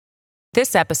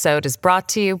This episode is brought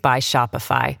to you by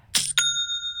Shopify.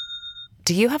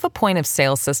 Do you have a point of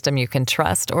sale system you can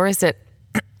trust, or is it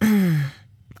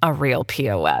a real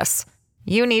POS?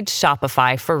 You need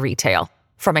Shopify for retail.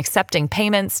 From accepting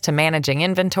payments to managing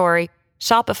inventory,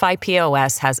 Shopify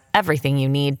POS has everything you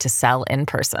need to sell in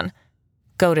person.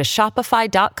 Go to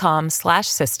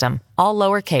shopify.com/system, all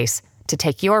lowercase, to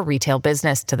take your retail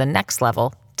business to the next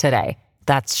level today.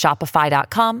 That's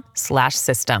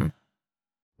shopify.com/system.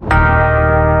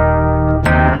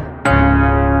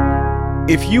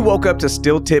 If you woke up to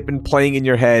Still Tippin' playing in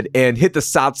your head and hit the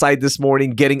South Side this morning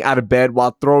getting out of bed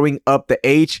while throwing up the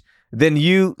H, then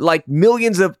you, like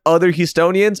millions of other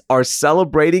Houstonians, are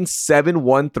celebrating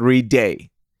 713 Day.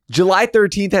 July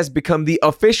 13th has become the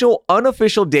official,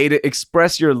 unofficial day to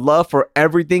express your love for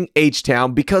everything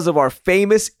H-Town because of our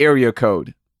famous area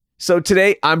code. So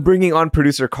today, I'm bringing on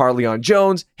producer Carleon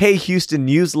Jones, Hey Houston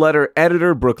newsletter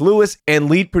editor Brooke Lewis, and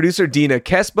lead producer Dina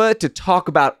Kesba to talk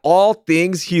about all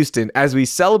things Houston as we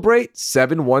celebrate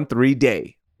 713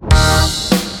 Day.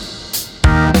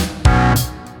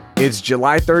 It's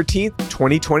July 13th,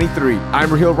 2023.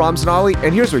 I'm Raheel Ramzanali,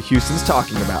 and here's what Houston's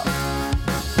talking about.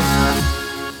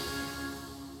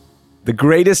 The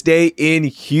greatest day in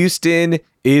Houston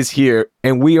is here,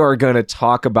 and we are going to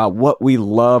talk about what we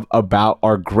love about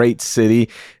our great city.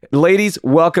 Ladies,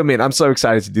 welcome in. I'm so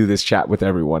excited to do this chat with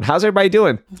everyone. How's everybody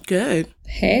doing? Good.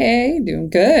 Hey, doing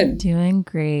good. Doing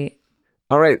great.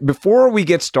 All right, before we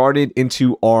get started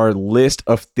into our list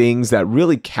of things that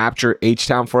really capture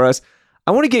H-Town for us,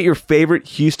 I want to get your favorite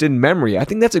Houston memory. I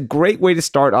think that's a great way to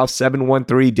start off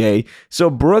 713 Day.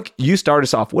 So, Brooke, you start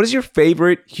us off. What is your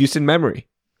favorite Houston memory?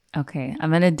 Okay,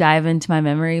 I'm going to dive into my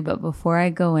memory, but before I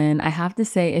go in, I have to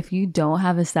say, if you don't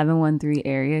have a 713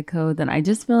 area code, then I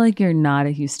just feel like you're not a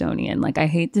Houstonian. Like, I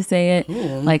hate to say it,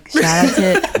 like, shout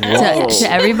out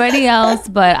to everybody else,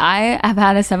 but I have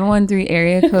had a 713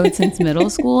 area code since middle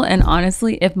school, and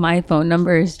honestly, if my phone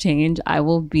number is changed, I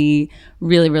will be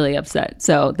really, really upset.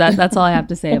 So that's all I have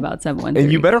to say about 713. And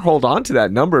you better hold on to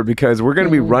that number because we're going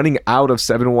to be running out of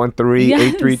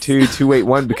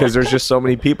 713-832-281 because there's just so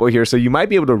many people here. So you might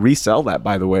be able to resell that,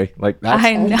 by the way. Like that's,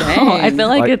 I know. I feel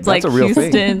like it's like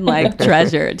Houston thing. Like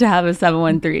treasure to have a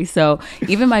 713. So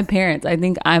even my parents, I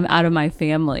think I'm out of my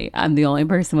family, I'm the only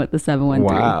person with the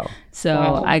 713. Wow.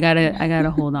 So I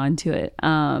gotta hold on to it.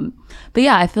 But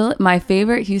yeah, I feel my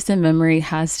favorite Houston memory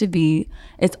has to be,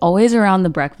 it's always around the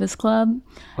Breakfast Club.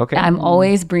 Okay. I'm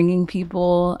always bringing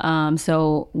people.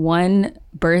 So one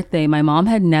birthday, my mom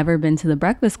had never been to the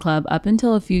Breakfast Club up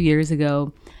until a few years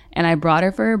ago. And I brought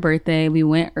her for her birthday. We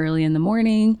went early in the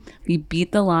morning. We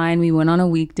beat the line. We went on a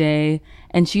weekday.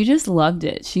 And she just loved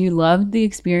it. She loved the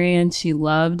experience. She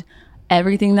loved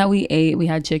everything that we ate. We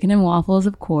had chicken and waffles,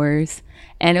 of course.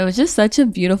 And it was just such a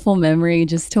beautiful memory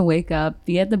just to wake up,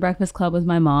 be at the Breakfast Club with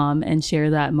my mom and share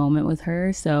that moment with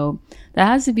her. So that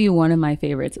has to be one of my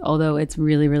favorites, although it's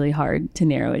really, really hard to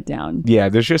narrow it down. Yeah,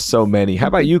 there's just so many. How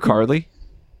about you, Carly?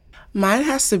 Mine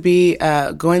has to be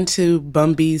going to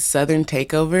Bumby's Southern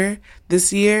Takeover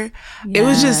this year. Yes. It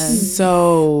was just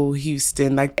so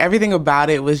Houston. Like everything about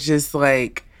it was just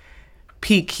like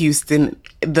peak Houston.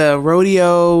 The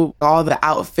rodeo, all the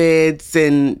outfits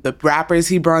and the rappers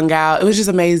he brung out. It was just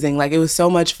amazing. Like it was so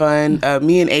much fun.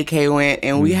 Me and AK went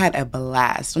and we had a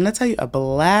blast. When I tell you a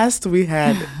blast, we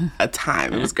had a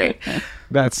time. It was great.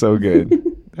 That's so good.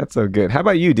 That's so good. How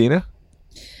about you, Dina?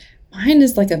 Mine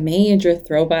is like a major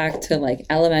throwback to like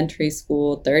elementary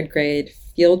school, third grade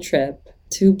field trip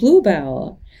to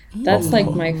Bluebell. That's like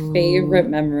my favorite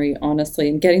memory, honestly.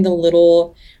 And getting the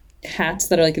little hats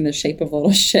that are like in the shape of a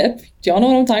little ship. Do y'all know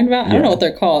what I'm talking about? I don't know what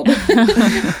they're called. But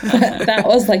that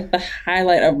was like the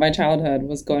highlight of my childhood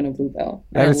was going to Bluebell.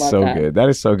 That is so good. That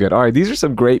is so good. All right, these are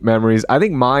some great memories. I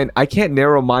think mine, I can't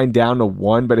narrow mine down to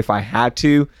one, but if I had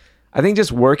to, I think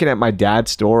just working at my dad's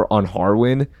store on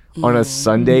Harwin on a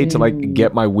Sunday to like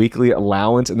get my weekly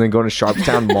allowance and then go to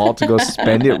Sharpstown Mall to go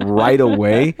spend it right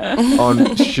away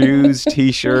on shoes,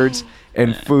 t-shirts,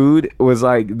 and food was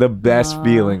like the best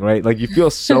feeling, right? Like you feel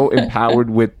so empowered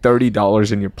with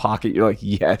 $30 in your pocket. You're like,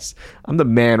 yes, I'm the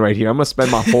man right here. I'm gonna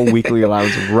spend my whole weekly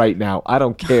allowance right now. I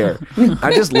don't care.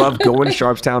 I just love going to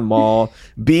Sharpstown Mall,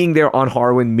 being there on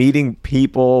Harwin, meeting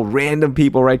people, random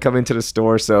people, right, come into the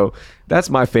store. So that's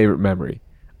my favorite memory.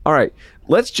 All right,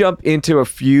 let's jump into a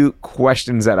few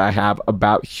questions that I have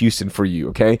about Houston for you,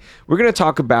 okay? We're gonna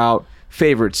talk about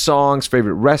favorite songs,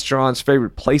 favorite restaurants,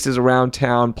 favorite places around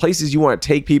town, places you want to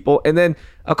take people, and then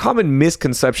a common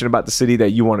misconception about the city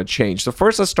that you want to change. So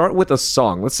first, let's start with a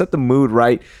song. Let's set the mood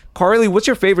right. Carly, what's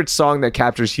your favorite song that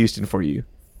captures Houston for you?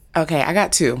 Okay, I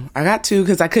got two.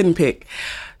 Because I couldn't pick.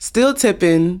 Still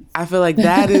Tippin'. I feel like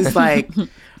that is like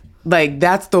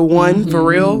that's the one for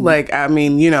real. Like, I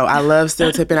mean, you know, I love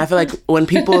Still Tippin'. I feel like when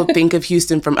people think of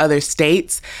Houston from other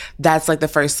states, that's like the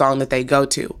first song that they go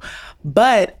to.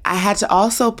 But I had to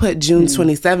also put June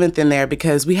 27th in there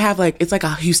because we have it's like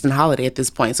a Houston holiday at this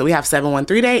point. So we have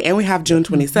 713 Day and we have June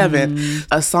 27th,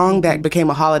 a song that became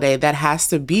a holiday that has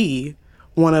to be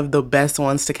one of the best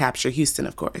ones to capture Houston,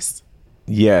 of course.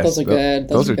 Yes. Those are good.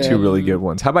 Those are two really good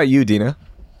ones. How about you, Dina?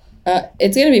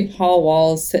 It's gonna be Paul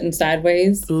Wall's Sitting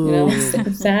Sideways. Ooh. You know,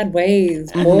 sitting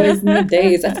sideways, boys in the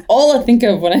days. That's all I think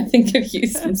of when I think of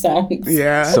Houston songs.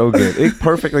 Yeah. So good. It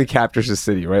perfectly captures the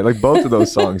city, right? Like both of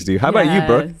those songs do. How about you,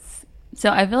 Brooke? So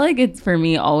I feel like it's for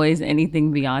me always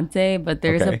anything Beyonce, but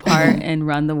there's a part in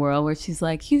Run the World where she's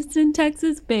like, Houston,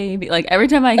 Texas, baby. Like every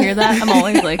time I hear that, I'm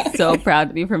always like so proud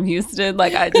to be from Houston.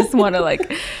 Like I just want to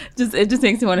it just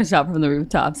makes me want to shout from the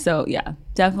rooftop. So yeah,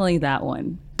 definitely that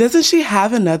one. Doesn't she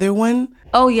have another one?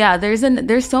 Oh yeah,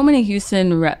 there's so many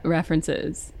Houston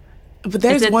references. But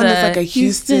there's one that's like a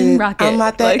Houston Rocket. I'm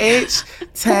at that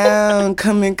H-Town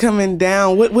coming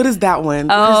down. What is that one?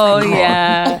 Oh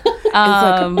yeah.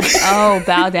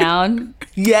 Bow Down.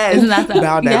 Yes. Isn't that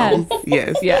Bow Down?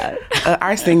 Yes. Yes. Yeah.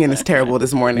 Our singing is terrible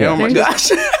this morning. Oh my gosh.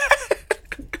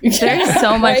 There's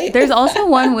so much. Right? There's also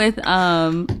one with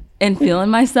and Feeling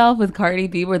Myself with Cardi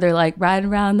B where they're like riding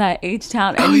around that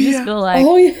H-Town and you just feel like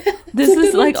this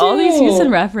is like all these Houston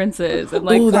references. And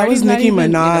like, that was Nicki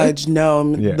Minaj. You know?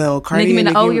 No, Cardi Nicki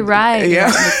Minaj. Oh, you're right.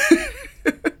 Yeah.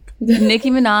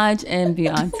 Nicki Minaj and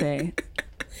Beyonce.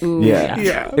 Ooh,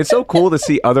 yeah. It's so cool to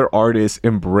see other artists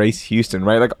embrace Houston,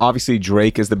 right? Like obviously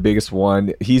Drake is the biggest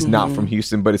one. He's not from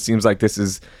Houston, but it seems like this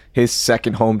is his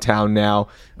second hometown now.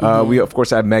 We of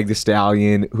course have Meg Thee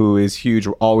Stallion, who is huge,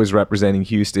 always representing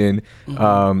Houston.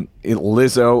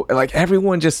 Lizzo, like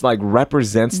everyone just like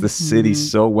represents the city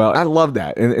so well. I love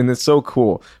that, and it's so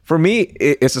cool. For me,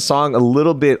 it's a song a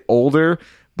little bit older.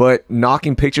 But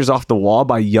Knocking Pictures Off the Wall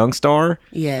by Youngstar.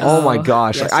 Yes. Oh my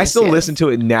gosh. Yes, I still listen to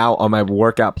it now on my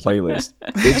workout playlist.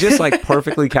 It just like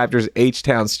perfectly captures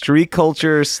H-Town street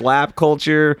culture, slap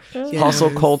culture, hustle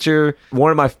culture.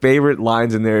 One of my favorite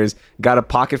lines in there is, got a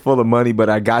pocket full of money, but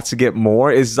I got to get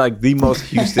more. Is like the most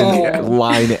Houston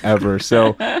line ever.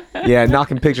 So yeah,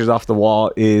 Knocking Pictures Off the Wall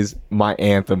is my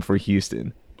anthem for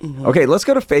Houston. Okay, let's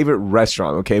go to favorite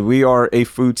restaurant. Okay, we are a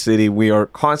food city. We are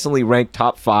constantly ranked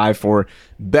top 5 for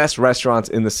best restaurants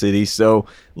in the city. So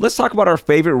let's talk about our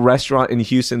favorite restaurant in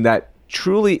Houston that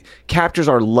truly captures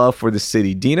our love for the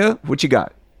city. Dina, what you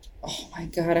got? Oh my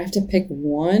God, I have to pick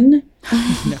one?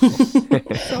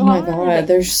 Oh my God,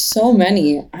 there's so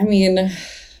many. I mean,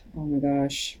 oh my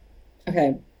gosh.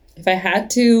 Okay, if I had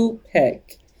to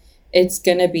pick, it's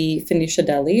going to be Phoenicia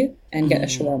Deli and get a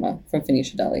shawarma from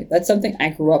Phoenicia Deli. That's something I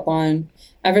grew up on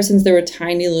ever since they were a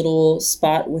tiny little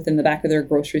spot within the back of their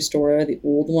grocery store, the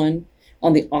old one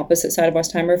on the opposite side of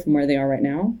Westheimer from where they are right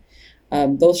now.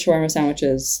 Those shawarma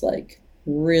sandwiches like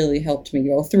really helped me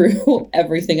go through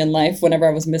everything in life. Whenever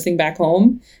I was missing back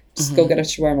home, just go get a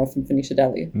shawarma from Phoenicia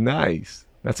Deli. Nice.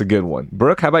 That's a good one.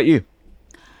 Brooke, how about you?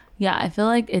 Yeah, I feel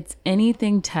like it's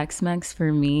anything Tex-Mex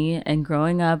for me. And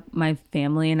growing up, my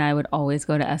family and I would always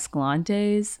go to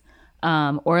Escalante's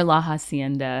or La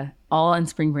Hacienda, all in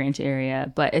Spring Branch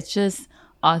area. But it's just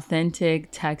authentic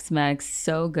Tex-Mex,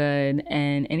 so good.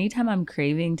 And anytime I'm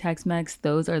craving Tex-Mex,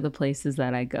 those are the places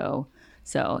that I go.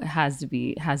 So it has to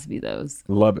be those.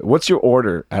 Love it. What's your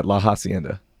order at La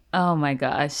Hacienda? Oh my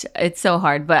gosh, it's so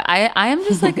hard. But I am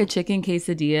just like a chicken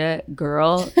quesadilla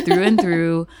girl through and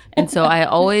through. And so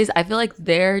I feel like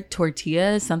their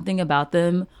tortillas, something about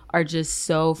them are just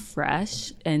so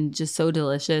fresh and just so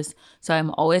delicious. So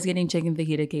I'm always getting chicken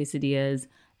fajita quesadillas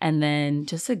and then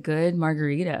just a good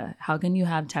margarita. How can you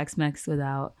have Tex-Mex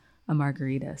without a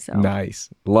margarita? So nice.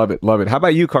 Love it. Love it. How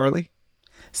about you, Carly?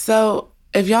 So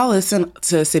if y'all listen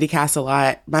to CityCast a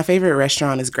lot, my favorite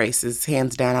restaurant is Grace's.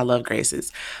 Hands down, I love Grace's.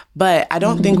 But I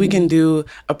don't think we can do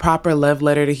a proper love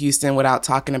letter to Houston without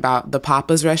talking about the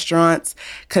Papa's restaurants,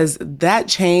 because that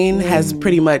chain has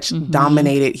pretty much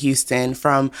dominated Houston,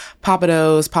 from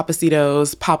Papados,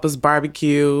 Papacitos, Papa's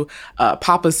Barbecue,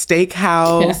 Papa's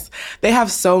Steakhouse. Yeah. They have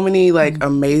so many like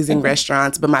amazing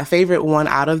restaurants, but my favorite one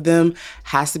out of them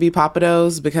has to be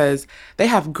Papados because they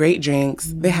have great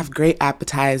drinks. They have great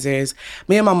appetizers.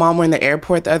 Me and my mom were in the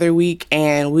airport the other week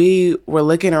and we were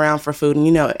looking around for food, and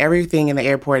you know, everything in the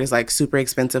airport is like super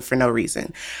expensive for no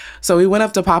reason. So we went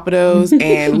up to Papados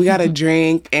and we got a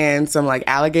drink and some like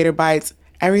alligator bites.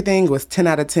 Everything was 10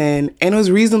 out of 10 and it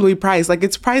was reasonably priced. Like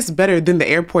it's priced better than the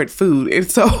airport food. And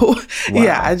so,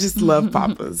 yeah, I just love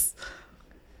Papa's.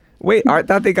 Wait, I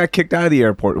thought they got kicked out of the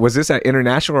airport. Was this at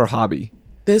International or Hobby?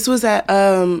 This was at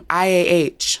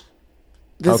IAH.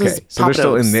 This Okay, was so they're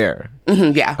still in Pappadeaux's. there.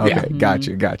 Yeah. Okay,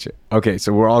 gotcha. Okay,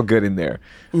 so we're all good in there.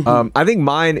 I think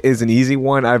mine is an easy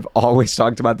one. I've always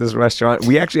talked about this restaurant.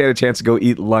 We actually had a chance to go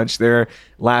eat lunch there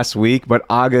last week, but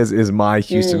Aga's is my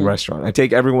Houston restaurant. I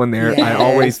take everyone there. I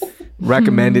always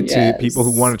recommend it to people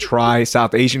who want to try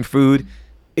South Asian food.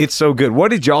 It's so good.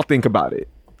 What did y'all think about it?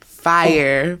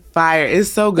 Fire.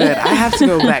 It's so good. I have to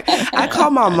go back. I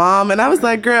called my mom and I was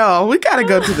like, girl, we got to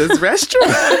go to this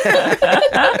restaurant.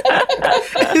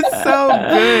 It's so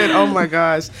good. Oh my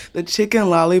gosh. The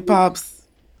chicken lollipops.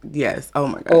 Yes. Oh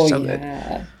my gosh. Oh, so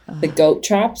yeah. The goat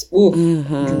chops. Ooh,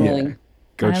 drooling.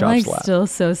 Go I'm chop like slap. still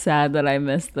so sad that I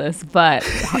missed this. But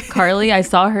Carly, I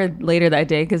saw her later that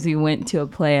day because we went to a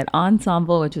play at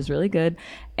Ensemble, which was really good.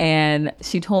 And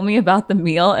she told me about the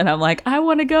meal, and I'm like, I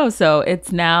want to go. So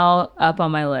it's now up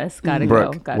on my list. Gotta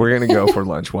go. Brooke, we're going to go for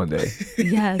lunch one day.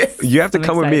 Yes. You have to I'm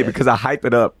come with me excited. because I hype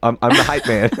it up. I'm the hype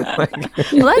man.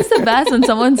 Well, that's the best when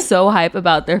someone's so hype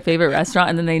about their favorite restaurant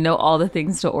and then they know all the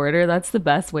things to order. That's the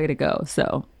best way to go.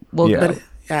 So we'll Yeah. go.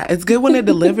 Yeah, it's good when it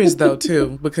delivers though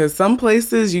too, because some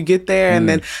places you get there and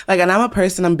then and I'm a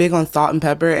person, I'm big on salt and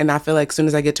pepper, and I feel like as soon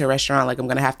as I get to a restaurant, like I'm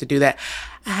gonna have to do that.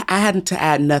 I had to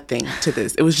add nothing to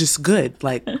this. It was just good,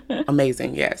 like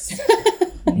amazing. Yes.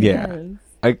 Yeah.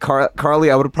 Carly,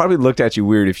 I would have probably looked at you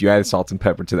weird if you added salt and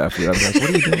pepper to that food. I was like, what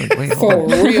are you doing? Wait, hold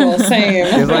For on. real, same.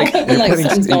 It's like, Like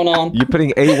something's going on. You're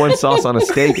putting A1 sauce on a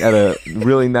steak at a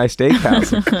really nice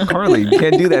steakhouse. Carly, you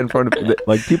can't do that in front of,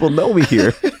 like, people know me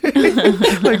here.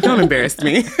 Like, don't embarrass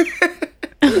me.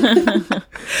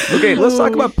 Okay, let's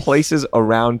talk about places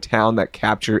around town that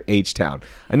capture H-Town.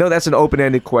 I know that's an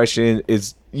open-ended question.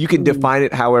 You can define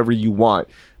it however you want.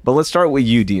 But let's start with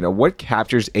you, Dina. What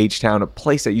captures H-Town, a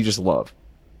place that you just love?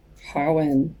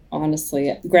 Harwin,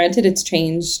 honestly. Granted, it's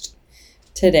changed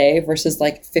today versus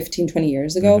like 15, 20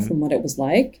 years ago from what it was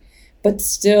like. But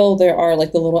still, there are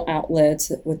like the little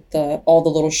outlets with all the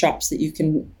little shops that you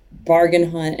can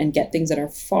bargain hunt and get things that are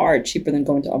far cheaper than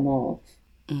going to a mall.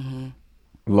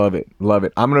 Love it. Love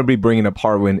it. I'm going to be bringing up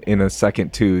Harwin in a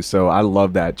second, too. So I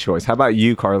love that choice. How about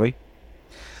you, Carly?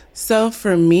 So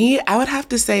for me, I would have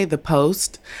to say the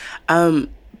Post,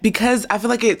 because I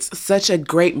feel like it's such a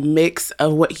great mix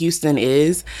of what Houston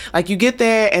is. Like you get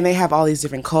there and they have all these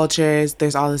different cultures.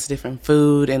 There's all this different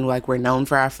food, and like we're known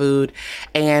for our food.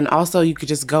 And also you could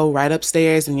just go right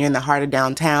upstairs and you're in the heart of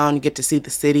downtown. You get to see the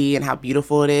city and how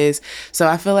beautiful it is. So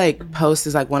I feel like Post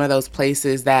is like one of those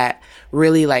places that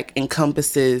really like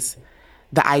encompasses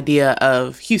the idea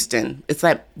of Houston. It's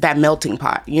like that melting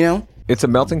pot, you know? It's a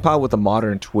melting pot with a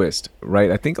modern twist,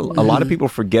 right? I think a lot of people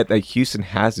forget that Houston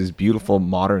has this beautiful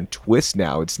modern twist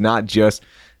now. It's not just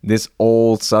this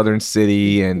old southern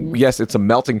city, and yes, it's a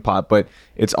melting pot, but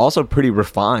it's also pretty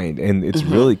refined, and it's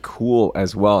really cool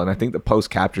as well. And I think the Post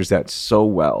captures that so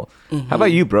well. How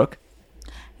about you, Brooke?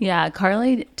 Yeah,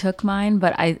 Carly took mine,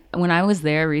 but when I was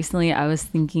there recently, I was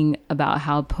thinking about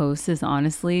how Post is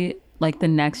honestly like the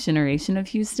next generation of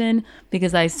Houston,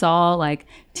 because I saw like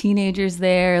teenagers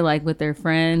there, like with their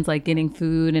friends, like getting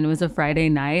food, and it was a Friday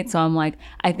night. So I'm like,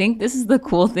 I think this is the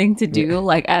cool thing to do,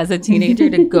 like as a teenager,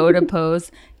 to go to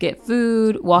Post, get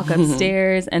food, walk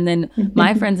upstairs. And then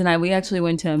my friends and I, we actually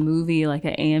went to a movie like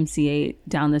at AMC 8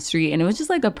 down the street. And it was just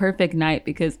like a perfect night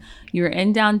because you were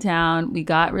in downtown, we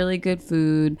got really good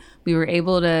food, we were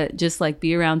able to just like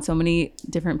be around so many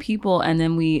different people. And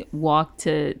then we walked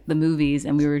to the movies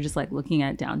and we were just like looking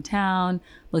at downtown,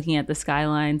 looking at the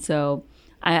skyline. So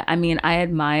I mean, I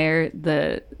admire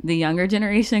the younger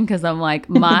generation, because I'm like,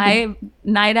 my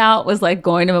night out was like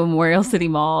going to Memorial City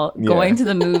Mall, going to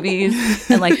the movies,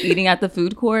 and like eating at the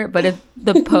food court. But if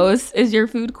the Post is your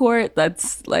food court,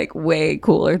 that's like way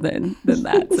cooler than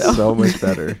that. So much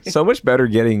better. So much better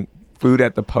getting food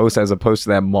at the Post as opposed to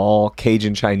that mall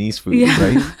Cajun Chinese food,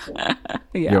 right?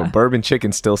 Yeah. Yo, bourbon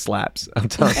chicken still slaps. I'm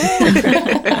telling you.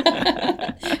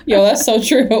 Yo, that's so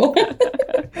true.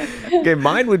 Okay,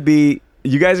 mine would be,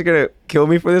 you guys are going to kill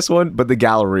me for this one, but the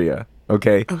Galleria,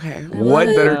 okay? Okay. What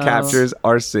better captures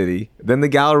our city than the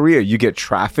Galleria? You get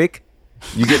traffic,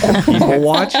 you get the people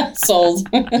watch, Sold.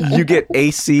 you get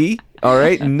AC, all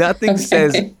right? Nothing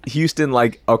says Houston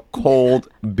like a cold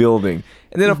building.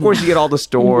 And then, of course, you get all the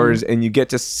stores and you get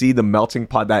to see the melting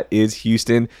pot that is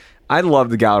Houston. I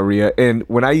love the Galleria. And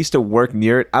when I used to work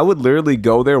near it, I would literally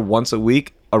go there once a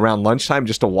week around lunchtime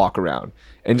just to walk around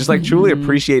and just like truly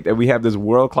appreciate that we have this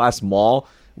world-class mall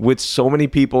with so many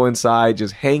people inside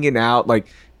just hanging out, like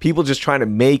people just trying to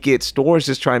make it, stores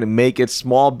just trying to make it,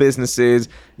 small businesses,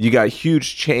 you got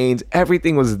huge chains,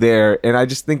 everything was there. And I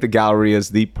just think the Galleria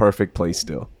is the perfect place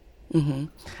still.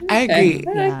 I agree.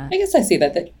 I guess I see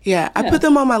that. I put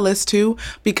them on my list too,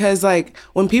 because like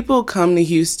when people come to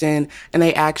Houston and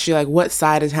they ask you like, what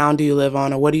side of town do you live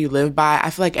on or what do you live by? I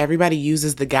feel like everybody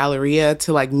uses the Galleria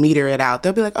to like meter it out.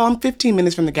 They'll be like, oh, I'm 15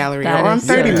 minutes from the Galleria, or I'm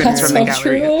 30 minutes from the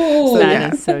Galleria. True.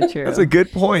 That is so true. That's a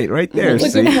good point right there.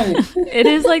 That's a See? good point. It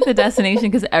is like the destination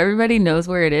because everybody knows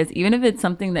where it is. Even if it's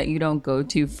something that you don't go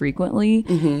to frequently,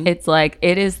 it's like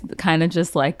it is kind of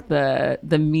just like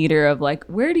the meter of like,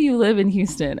 where do you live in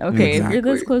Houston? Okay, if you're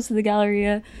this Exactly. close to the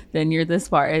Galleria, then you're this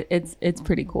far. It's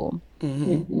pretty cool.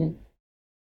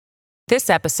 This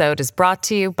episode is brought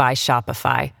to you by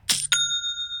Shopify.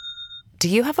 Do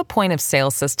you have a point of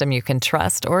sale system you can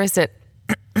trust, or is it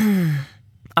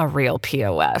a real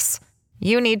POS?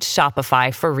 You need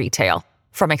Shopify for retail.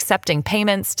 From accepting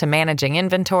payments to managing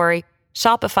inventory,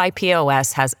 Shopify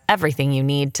POS has everything you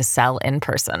need to sell in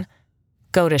person.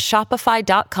 Go to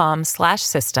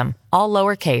shopify.com/system, all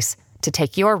lowercase, to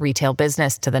take your retail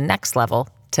business to the next level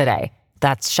today.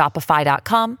 That's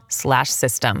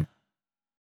shopify.com/system.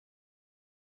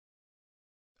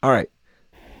 All right.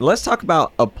 Let's talk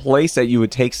about a place that you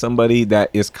would take somebody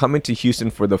that is coming to Houston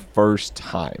for the first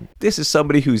time. This is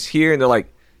somebody who's here and they're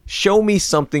like, show me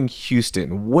something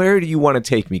Houston. Where do you want to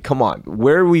take me? Come on.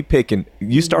 Where are we picking?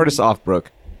 You start us off,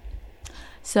 Brooke.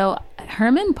 So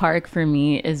Herman Park for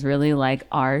me is really like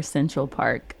our Central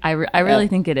Park. I really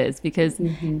think it is because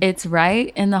it's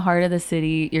right in the heart of the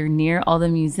city. You're near all the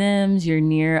museums. You're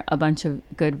near a bunch of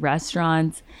good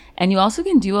restaurants. And you also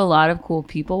can do a lot of cool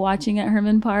people watching at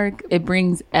Herman Park. It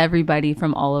brings everybody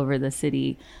from all over the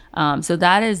city. So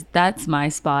that's my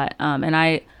spot. And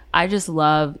I just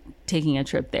love taking a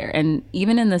trip there. And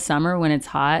even in the summer when it's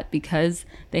hot, because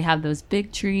they have those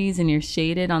big trees and you're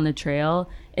shaded on the trail,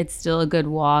 it's still a good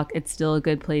walk. It's still a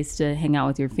good place to hang out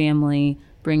with your family,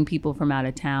 bring people from out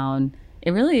of town.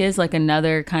 It really is like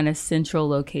another kind of central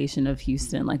location of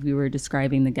Houston, like we were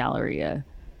describing the Galleria.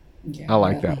 I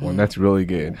like that one. That's really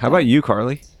good. How about you,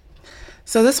 Carly?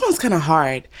 So this one's kind of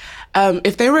hard.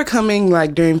 If they were coming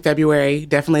like during February,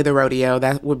 definitely the rodeo.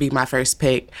 That would be my first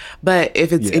pick. But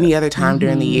if it's any other time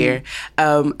during the year,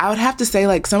 I would have to say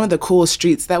like some of the cool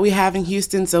streets that we have in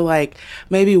Houston. So like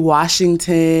maybe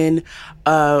Washington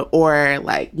or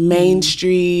like Main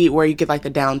Street where you get like the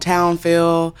downtown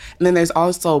feel. And then there's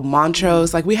also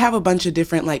Montrose. Like we have a bunch of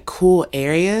different like cool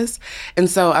areas. And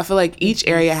so I feel like each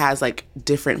area has like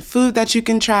different food that you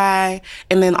can try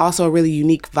and then also really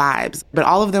unique vibes. But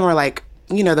all of them are like,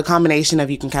 you know, the combination of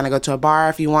you can kind of go to a bar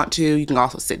if you want to. You can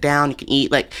also sit down, you can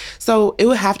eat. Like, so it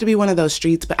would have to be one of those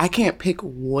streets, but I can't pick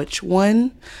which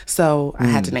one. So I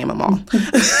had to name them all.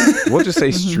 We'll just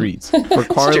say streets. For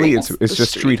Carly, Streets. it's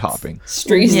just street hopping.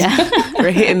 Streets. Yeah.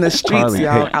 We're hitting the streets, Carly,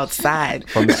 y'all, hey. outside.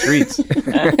 From the streets.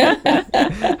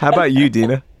 How about you,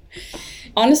 Dina?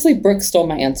 Honestly, Brooke stole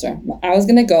my answer. I was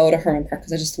going to go to Herman Park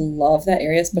because I just love that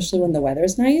area, especially when the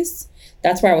weather's nice.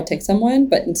 That's where I would take someone.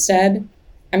 But instead,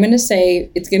 I'm going to say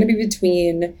it's going to be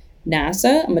between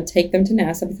NASA. I'm going to take them to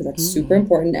NASA because that's super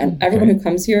important. And everyone who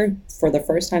comes here for the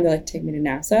first time, they like to take me to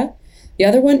NASA. The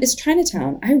other one is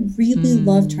Chinatown. I really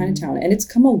love Chinatown. And it's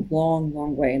come a long,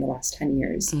 long way in the last 10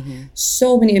 years.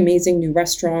 So many amazing new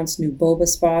restaurants, new boba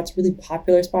spots, really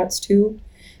popular spots too.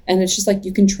 And it's just like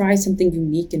you can try something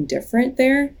unique and different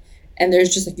there. And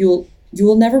there's just like you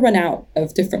will never run out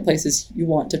of different places you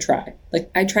want to try.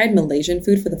 Like I tried Malaysian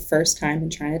food for the first time in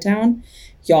Chinatown.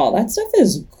 Y'all, that stuff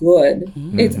is good.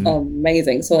 It's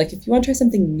amazing. So like if you want to try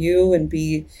something new and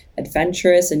be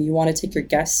adventurous and you want to take your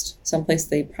guest someplace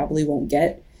they probably won't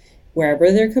get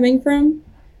wherever they're coming from,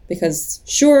 because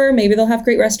sure, maybe they'll have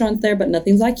great restaurants there, but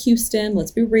nothing's like Houston. Let's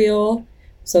be real.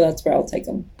 So that's where I'll take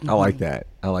them. I like that.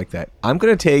 I like that. I'm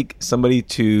going to take somebody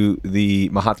to the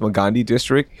Mahatma Gandhi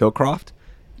district, Hillcroft,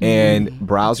 and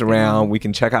browse around. We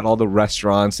can check out all the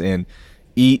restaurants and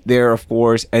eat there, of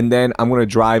course. And then I'm going to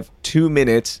drive 2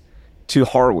 minutes to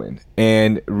Harwin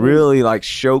and really like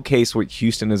showcase what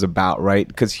Houston is about, right?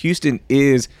 Because Houston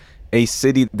is a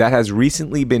city that has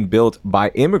recently been built by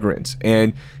immigrants,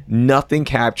 and nothing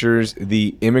captures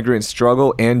the immigrant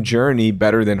struggle and journey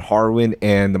better than Harwin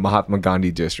and the Mahatma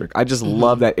Gandhi district. I just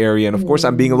love that area. And of course,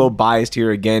 I'm being a little biased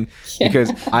here again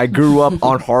because I grew up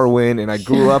on Harwin and I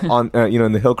grew up on,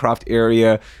 in the Hillcroft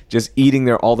area, just eating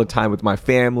there all the time with my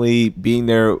family, being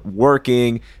there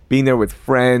working, being there with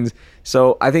friends.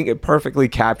 So I think it perfectly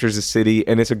captures the city,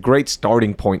 and it's a great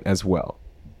starting point as well.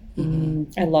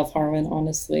 I love Harwin,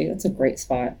 honestly. That's a great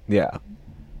spot. Yeah.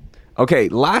 Okay,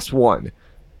 last one.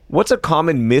 What's a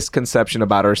common misconception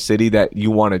about our city that you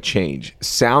want to change?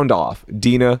 Sound off.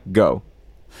 Dina, go.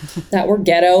 That we're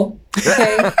ghetto.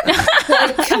 Okay.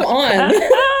 Like, come on.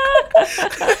 I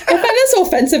find that so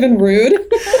offensive and rude.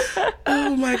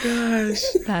 Oh my gosh.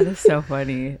 That is so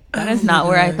funny. That is not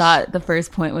where I thought the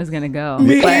first point was going to go.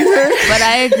 Me but, either. but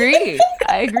I agree.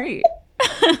 I agree.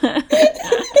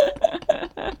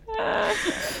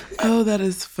 Oh, that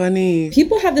is funny.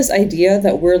 People have this idea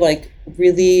that we're like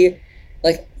really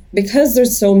like, because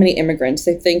there's so many immigrants,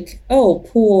 they think, oh,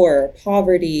 poor,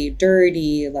 poverty,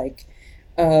 dirty, like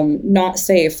not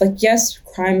safe. Like, yes,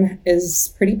 crime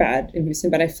is pretty bad in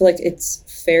Houston, but I feel like it's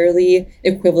fairly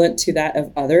equivalent to that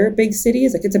of other big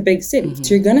cities. Like, it's a big city,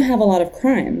 so you're gonna have a lot of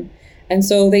crime. And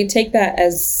so they take that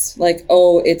as like,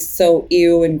 oh, it's so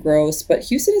ew and gross. But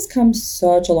Houston has come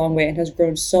such a long way and has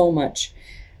grown so much.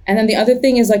 And then the other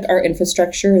thing is like our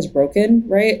infrastructure is broken,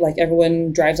 right? Like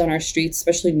everyone drives on our streets,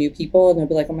 especially new people, and they'll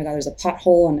be like, oh my God, there's a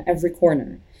pothole on every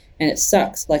corner. And it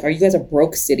sucks. Like, are you guys a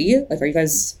broke city? Like, are you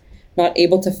guys not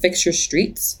able to fix your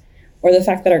streets? Or the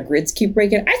fact that our grids keep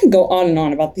breaking? I can go on and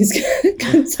on about these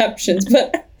conceptions,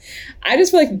 but I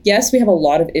just feel like, yes, we have a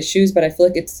lot of issues, but I feel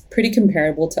like it's pretty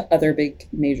comparable to other big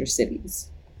major cities.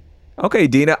 Okay,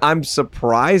 Dina, I'm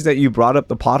surprised that you brought up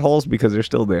the potholes because they're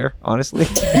still there, honestly.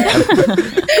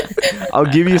 I'll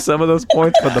give you some of those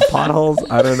points, but the potholes,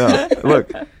 I don't know.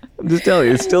 Look, I'm just telling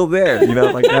you, it's still there. You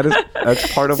know, like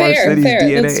that's part of our city's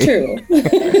DNA. That's true.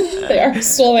 They are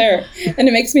still there. And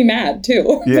it makes me mad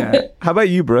too. Yeah. How about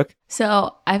you, Brooke?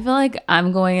 So I feel like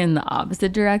I'm going in the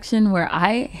opposite direction where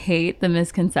I hate the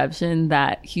misconception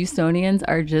that Houstonians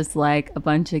are just like a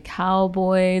bunch of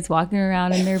cowboys walking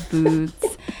around in their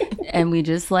boots and we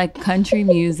just like country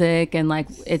music and like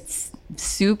it's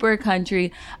super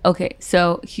country. Okay,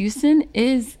 so Houston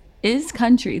is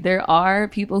country. There are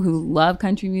people who love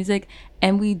country music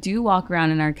and we do walk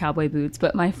around in our cowboy boots.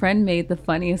 But my friend made the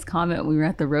funniest comment when we were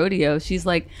at the rodeo. She's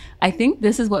like, I think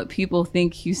this is what people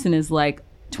think Houston is like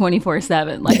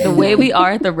 24/7. Like the way we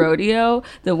are at the rodeo,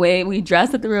 the way we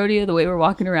dress at the rodeo, the way we're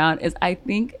walking around is, I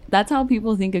think that's how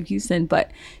people think of Houston. But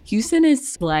Houston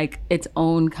is like its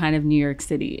own kind of New York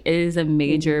City. It is a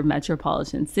major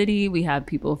metropolitan city. We have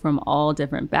people from all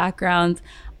different backgrounds.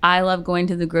 I love going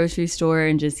to the grocery store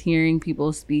and just hearing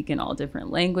people speak in all different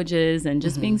languages and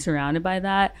just being surrounded by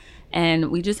that.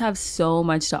 And we just have so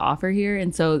much to offer here.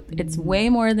 And so it's way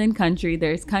more than country.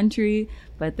 There's country,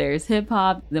 but there's hip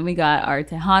hop. Then we got our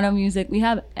Tejano music. We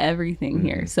have everything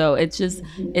here. So it's just,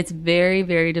 it's very,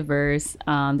 very diverse.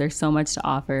 There's so much to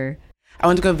offer. I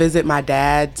went to go visit my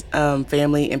dad's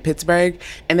family in Pittsburgh,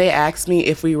 and they asked me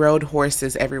if we rode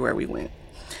horses everywhere we went.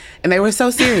 And they were so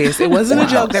serious. It wasn't a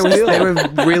joke. They were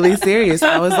really serious.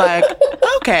 I was like,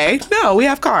 okay, no, we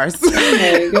have cars.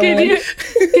 Can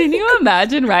you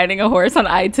imagine riding a horse on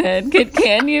I-10?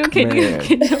 Can you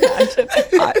imagine?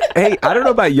 I don't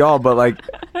know about y'all, but like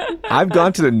I've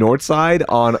gone to the north side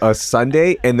on a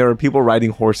Sunday and there are people riding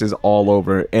horses all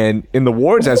over. And in the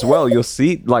wards as well, you'll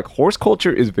see like horse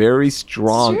culture is very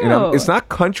strong. And it's not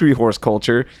country horse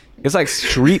culture. It's like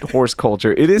street horse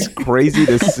culture. It is crazy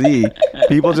to see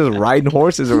people just riding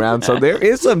horses around. So there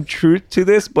is some truth to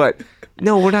this, but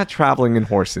no, we're not traveling in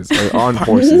horses or on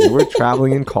horses. We're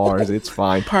traveling in cars. It's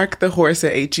fine. Park the horse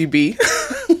at HEB.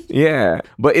 Yeah.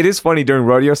 But it is funny during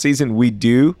rodeo season, we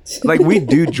do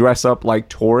dress up like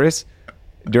tourists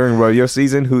during rodeo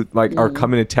season who like are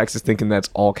coming to Texas thinking that's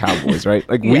all cowboys, right?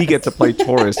 Like we get to play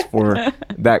tourists for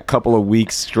that couple of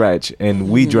weeks stretch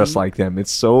and we dress like them.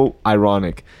 It's so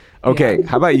ironic. Okay,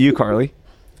 how about you, Carly?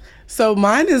 So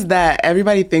mine is that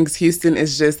everybody thinks Houston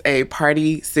is just a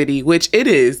party city, which it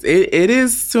is. It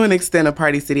is to an extent a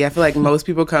party city. I feel like most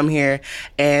people come here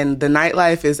and the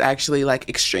nightlife is actually like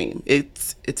extreme.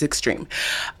 It's extreme.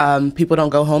 People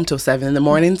don't go home till 7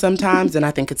 a.m. sometimes, and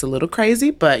I think it's a little crazy,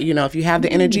 but you know, if you have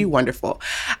the energy, wonderful.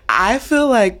 I feel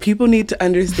like people need to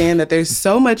understand that there's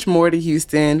so much more to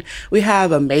Houston. We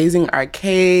have amazing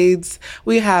arcades.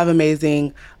 We have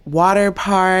amazing water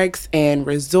parks and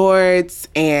resorts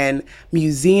and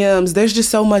museums. There's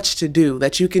just so much to do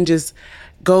that you can just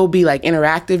go be like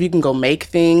interactive. You can go make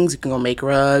things. You can go make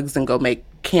rugs and go make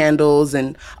candles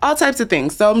and all types of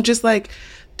things. So I'm just like,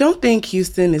 don't think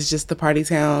Houston is just the party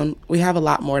town. We have a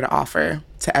lot more to offer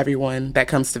to everyone that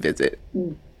comes to visit.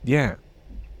 Yeah.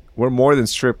 We're more than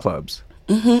strip clubs.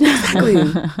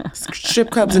 Exactly.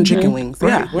 Strip clubs and chicken wings.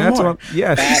 Right. Yeah, we're That's more. what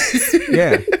yes.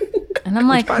 Yeah. And I'm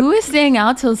like, who is staying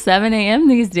out till 7 a.m.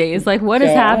 these days? Like, what is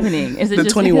happening? Is it The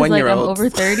just because like I'm 21-year-olds. over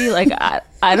 30? Like,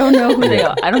 I don't know who they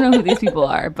are. I don't know who these people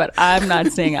are, but I'm not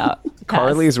staying out.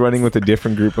 Carly is running with a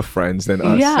different group of friends than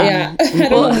us. Yeah. I don't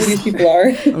know who these people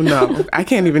are. Oh, no, I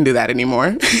can't even do that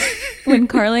anymore. When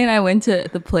Carly and I went to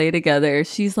the play together,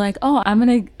 she's like, "Oh, I'm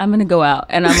gonna go out,"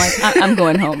 and I'm like, "I'm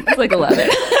going home." It's like 11.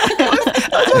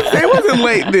 I It wasn't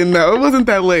late then, though. It wasn't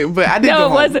that late, but I did go No, it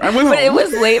home. wasn't. I went But it home.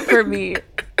 was late for me.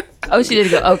 Oh, she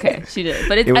did go. Okay, she did.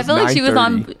 But It I was feel like she was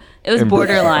on. 9:30. It was And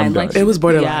borderline. I'm Like done. It was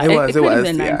borderline. Yeah, It could have was,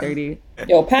 been yeah. 9:30.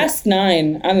 Yo, past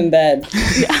 9, I'm in bed.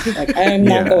 Like, I am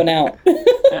not Yeah. going out.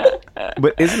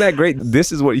 But isn't that great?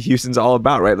 This is what Houston's all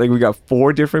about, right? Like we got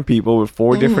 4 different people with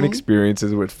 4 different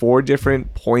experiences with 4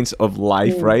 different points of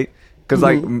life, right? Because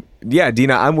yeah,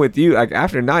 Dina, I'm with you. Like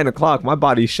after 9 o'clock, my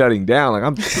body's shutting down. Like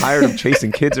I'm tired of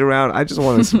chasing kids around. I just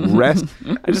want to rest.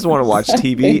 I just want to watch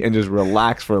TV and just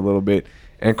relax for a little bit.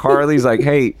 And Carly's like,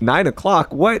 hey, 9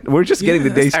 o'clock? What? We're just getting the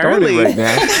day that's started early. right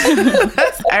now.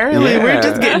 That's early. Yeah, We're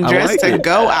just getting I dressed like to it.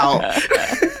 go out.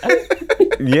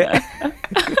 Yeah.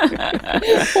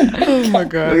 Oh my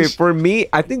Okay, gosh. for me,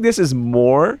 I think this is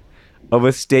more of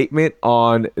a statement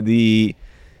on the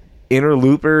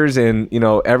interloopers and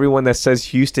everyone that says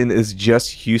Houston is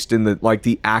just Houston, that like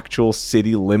the actual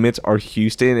city limits are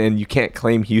Houston and you can't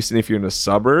claim Houston if you're in a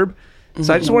suburb.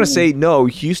 So I just want to say no,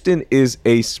 Houston is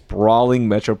a sprawling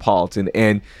metropolitan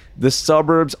and the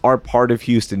suburbs are part of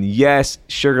Houston. Yes,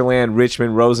 Sugarland,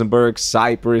 Richmond, Rosenberg,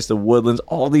 Cypress, the Woodlands,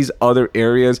 all these other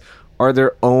areas are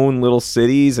their own little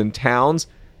cities and towns,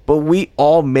 but we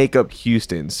all make up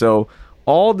Houston. So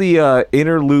all the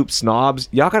inner loop snobs,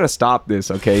 y'all gotta stop this,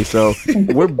 okay? So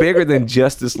we're bigger than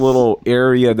just this little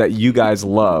area that you guys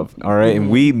love, all right? And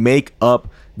we make up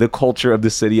the culture of the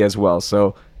city as well.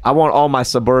 So I want all my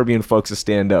suburban folks to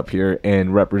stand up here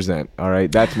and represent, all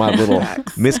right? That's my little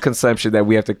misconception that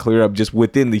we have to clear up just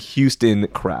within the Houston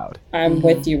crowd. I'm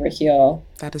with you, Raheel.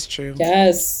 That is true.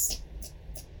 Yes.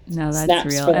 No, that's Snaps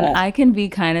real. for And that. I can be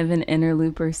kind of an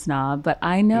interlooper snob, but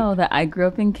I know that I grew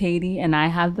up in Katy and I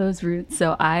have those roots.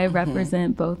 So I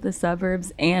represent both the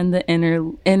suburbs and the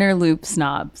inner loop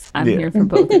snobs. I'm Yeah. here for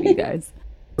both of you guys.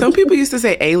 Some people used to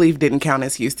say A-Leaf didn't count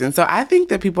as Houston. So I think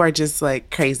that people are just like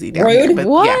crazy down Rude. here. But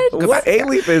What? Yeah, goodbye. What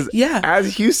A-Leaf is Yeah.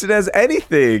 as Houston as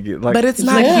anything. Like, But it's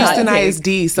not Yeah, Houston I think-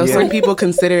 ISD. So Yeah. some people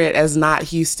consider it as not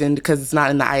Houston because it's not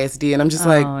in the ISD. And I'm just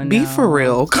like, Oh, be no. for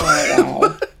real. Oh,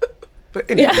 wow. But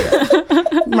anyway,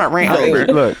 my rant over.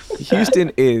 look,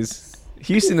 Houston is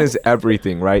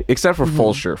everything, right? Except for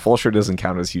Fulshear. Fulshear doesn't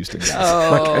count as Houston. Guys.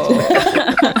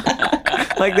 Oh,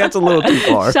 Like that's a little too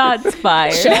far. shots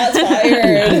fired. Shots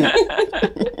fired.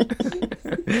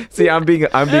 See, I'm being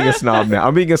a snob now.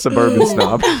 I'm being a suburban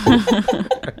snob.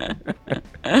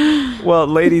 Well,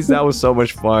 ladies, that was so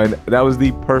much fun. That was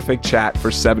the perfect chat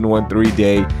for 713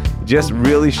 Day. Just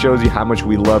really shows you how much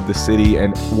we love the city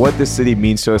and what the city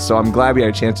means to us. So I'm glad we had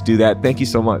a chance to do that. Thank you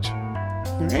so much.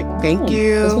 All right. Thank This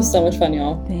you. was so much fun,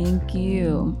 y'all. Thank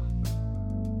you.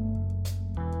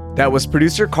 That was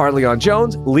producer Carleon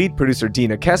Jones, lead producer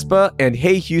Dina Kespa, and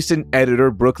Hey Houston editor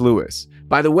Brooke Lewis.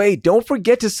 By the way, don't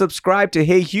forget to subscribe to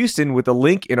Hey Houston with a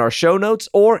link in our show notes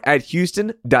or at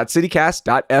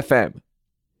houston.citycast.fm.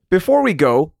 Before we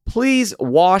go, please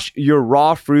wash your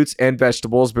raw fruits and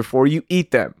vegetables before you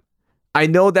eat them. I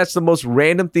know that's the most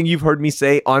random thing you've heard me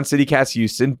say on CityCast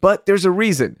Houston, but there's a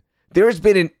reason. There's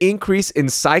been an increase in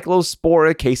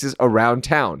Cyclospora cases around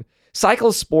town.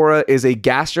 Cyclospora is a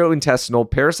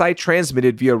gastrointestinal parasite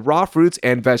transmitted via raw fruits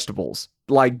and vegetables,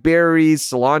 like berries,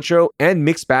 cilantro, and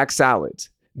mixed bag salads.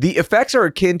 The effects are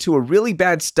akin to a really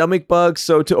bad stomach bug,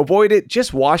 so to avoid it,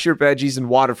 just wash your veggies in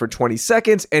water for 20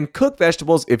 seconds and cook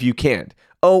vegetables if you can.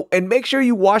 Oh, and make sure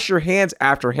you wash your hands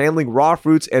after handling raw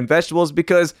fruits and vegetables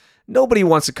because nobody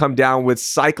wants to come down with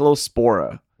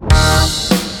Cyclospora.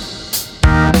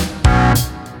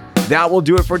 That will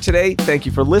do it for today. Thank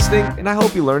you for listening, and I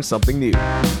hope you learned something new.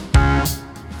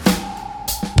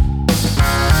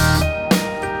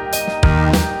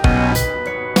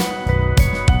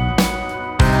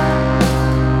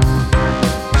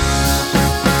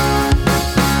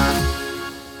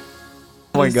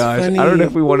 Oh my That's gosh. funny. I don't know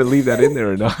if we want to leave that in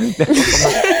there or not. That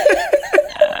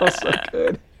was so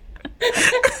good.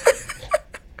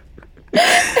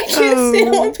 I can't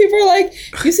stand when people are like,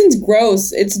 Houston's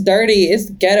gross. It's dirty. It's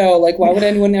ghetto. Like, why would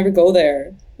anyone ever go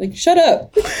there? Like, shut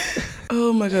up.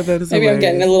 Oh my God, that is Maybe I'm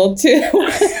getting a little too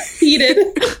heated.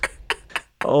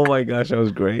 Oh my gosh, that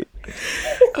was great.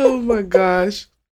 Oh my gosh.